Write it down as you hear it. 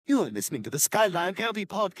You're listening to the Skyline County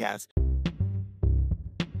Podcast.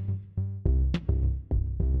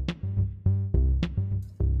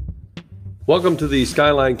 Welcome to the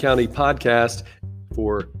Skyline County Podcast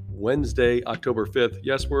for Wednesday, October 5th.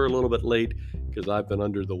 Yes, we're a little bit late because I've been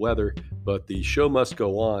under the weather, but the show must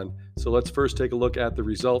go on. So let's first take a look at the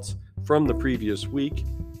results from the previous week.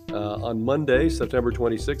 On Monday, September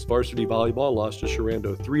 26th, varsity volleyball lost to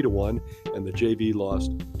Sharando 3-1, and the JV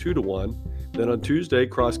lost 2-1. Then on Tuesday,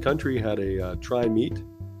 cross country had a tri-meet.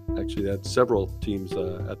 Actually, they had several teams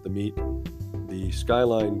at the meet. The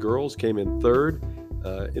Skyline girls came in third.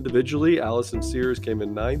 Individually, Allison Sears came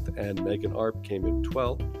in 9th and Megan Arp came in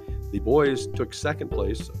 12th. The boys took second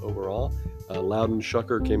place overall. Loudon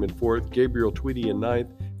Shucker came in 4th, Gabriel Tweedy in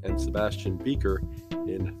 9th, and Sebastian Beaker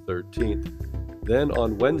in 13th. Then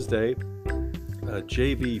on Wednesday,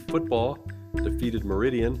 JV football defeated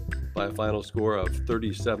Meridian by a final score of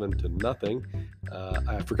 37-0.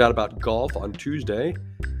 I forgot about golf on Tuesday.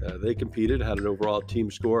 They competed, had an overall team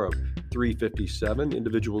score of 357.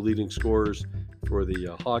 Individual leading scorers for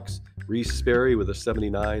the Hawks, Reese Sperry with a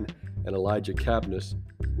 79 and Elijah Cabness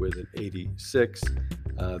with an 86.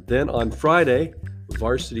 Then on Friday,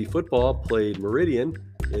 varsity football played Meridian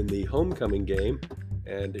in the homecoming game.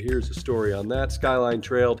 And here's a story on that. Skyline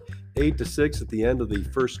trailed 8-6 at the end of the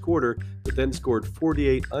first quarter, but then scored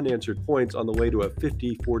 48 unanswered points on the way to a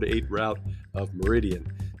 54-8 rout of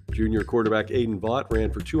Meridian. Junior quarterback Aiden Vaught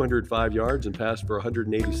ran for 205 yards and passed for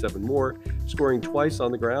 187 more, scoring twice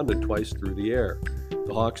on the ground and twice through the air.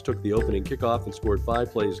 The Hawks took the opening kickoff and scored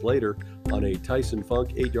 5 plays later on a Tyson Funk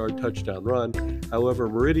 8-yard touchdown run. However,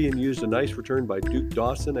 Meridian used a nice return by Duke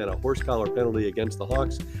Dawson and a horse collar penalty against the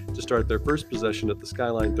Hawks to start their first possession at the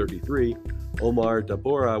Skyline 33. Omar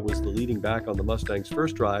Dabora was the leading back on the Mustangs'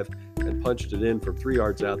 first drive and punched it in from 3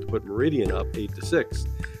 yards out to put Meridian up 8-6.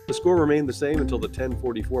 The score remained the same until the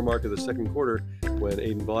 10:44 mark of the second quarter when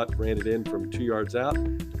Aiden Vaught ran it in from 2 yards out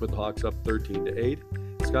to put the Hawks up 13-8.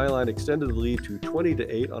 Skyline extended the lead to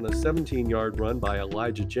 20-8 on a 17-yard run by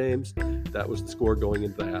Elijah James. That was the score going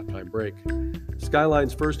into the halftime break.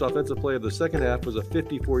 Skyline's first offensive play of the second half was a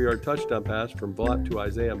 54-yard touchdown pass from Vaught to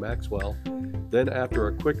Isaiah Maxwell. Then after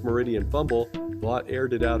a quick Meridian fumble, Vaught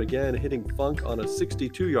aired it out again, hitting Funk on a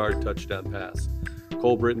 62-yard touchdown pass.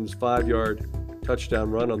 Cole Britton's 5-yard touchdown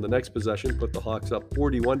run on the next possession put the Hawks up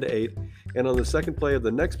 41-8, and on the second play of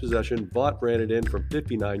the next possession, Vaught ran it in from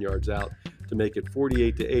 59 yards out to make it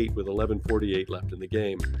 48-8 with 11:48 left in the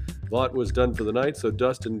game. Vaught was done for the night, so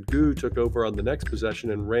Dustin Gu took over on the next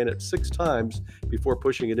possession and ran it 6 times before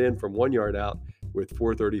pushing it in from 1 yard out with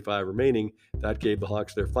 4:35 remaining. That gave the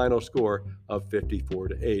Hawks their final score of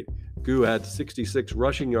 54-8. Gu had 66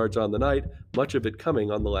 rushing yards on the night, much of it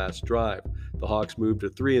coming on the last drive. The Hawks moved to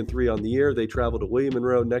 3-3 on the year. They travel to William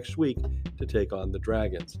Monroe next week to take on the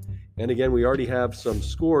Dragons. And again, we already have some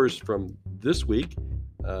scores from this week.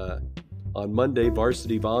 On Monday,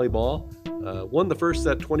 varsity volleyball won the first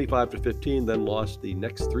set 25-15, then lost the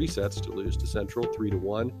next 3 sets to lose to Central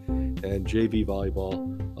 3-1, and JV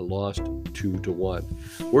volleyball lost 2-1.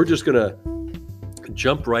 We're just going to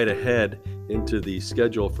jump right ahead into the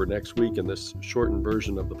schedule for next week in this shortened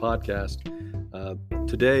version of the podcast.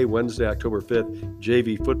 Today, Wednesday, October 5th,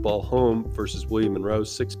 JV football home versus William Monroe,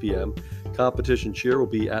 6 p.m. Competition cheer will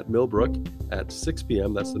be at Millbrook at 6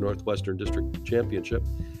 p.m. That's the Northwestern District Championship.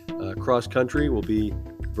 Cross country will be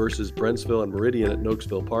versus Brentsville and Meridian at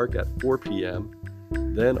Noakesville Park at 4 p.m.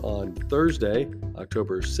 Then on Thursday,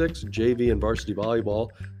 October 6th, JV and varsity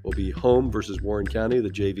volleyball will be home versus Warren County,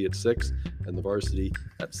 the JV at 6 and the varsity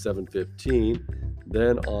at 7:15.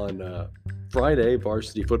 Then on Friday,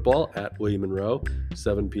 varsity football at William Monroe,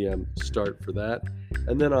 7 p.m. start for that.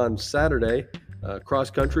 And then on Saturday,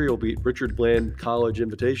 cross country will be Richard Bland College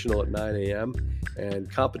Invitational at 9 a.m.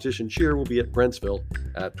 and competition cheer will be at Brentsville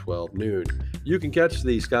at 12 noon. You can catch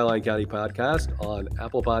the Skyline County Podcast on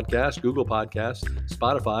Apple Podcasts, Google Podcasts,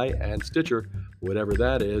 Spotify, and Stitcher, whatever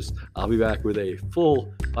that is. I'll be back with a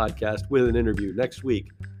full podcast with an interview next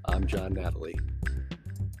week. I'm John Natalie.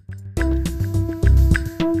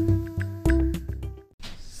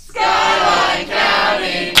 Skyline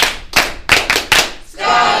County!